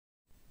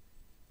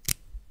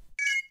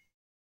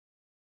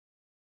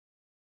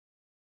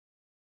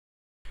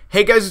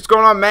Hey guys, what's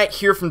going on? Matt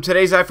here from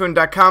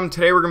today'siphone.com.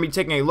 Today we're going to be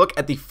taking a look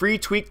at the free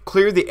tweak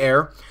Clear the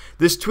Air.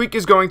 This tweak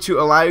is going to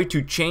allow you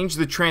to change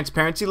the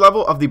transparency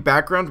level of the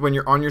background when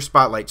you're on your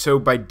spotlight. So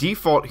by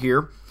default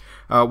here,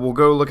 we'll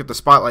go look at the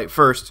spotlight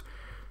first.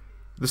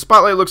 The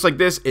spotlight looks like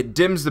this. It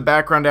dims the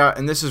background out,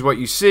 and this is what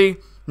you see.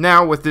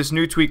 Now with this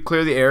new tweak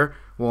Clear the Air,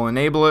 we'll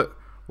enable it.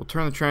 We'll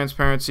turn the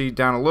transparency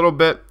down a little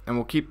bit, and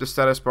we'll keep the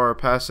status bar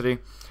opacity.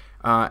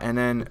 And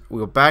then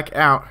we'll back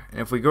out, and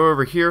if we go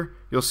over here,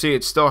 you'll see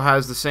it still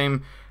has the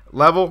same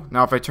level.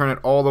 Now if I turn it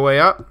all the way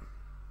up,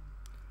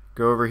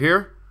 go over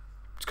here,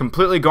 it's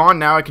completely gone.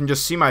 Now I can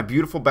just see my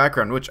beautiful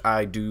background, which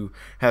I do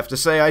have to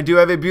say, I do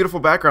have a beautiful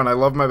background. I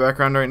love my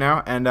background right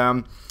now, and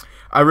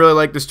I really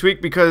like this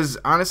tweak because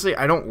honestly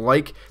I don't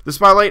like the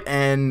spotlight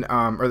and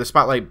or the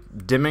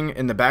spotlight dimming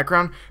in the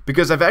background,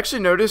 because I've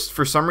actually noticed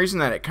for some reason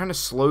that it kind of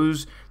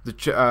slows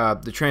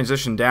the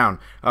transition down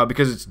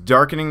because it's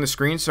darkening the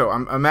screen. So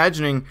I'm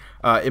imagining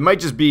it might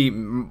just be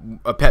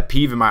a pet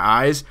peeve in my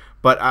eyes,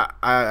 but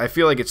I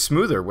feel like it's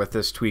smoother with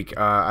this tweak.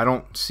 I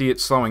don't see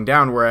it slowing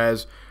down,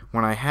 whereas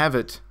when I have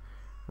it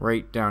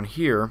right down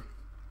here,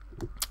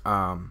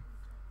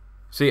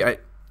 see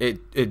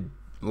it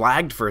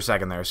lagged for a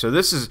second there. So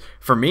this is,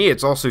 for me,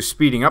 it's also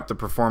speeding up the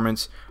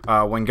performance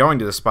when going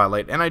to the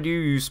spotlight, and I do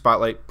use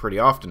spotlight pretty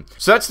often.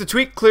 So that's the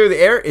tweak Clear the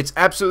Air. It's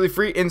absolutely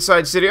free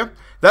inside Cydia.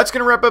 That's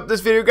going to wrap up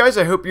this video, guys.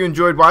 I hope you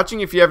enjoyed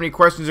watching. If you have any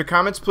questions or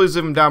comments, please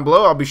leave them down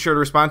below. I'll be sure to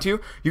respond to you.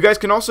 You guys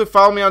can also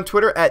follow me on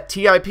Twitter at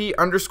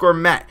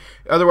 @TIP_Matt.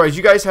 Otherwise,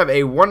 you guys have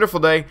a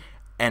wonderful day,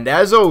 and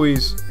as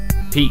always,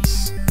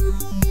 peace.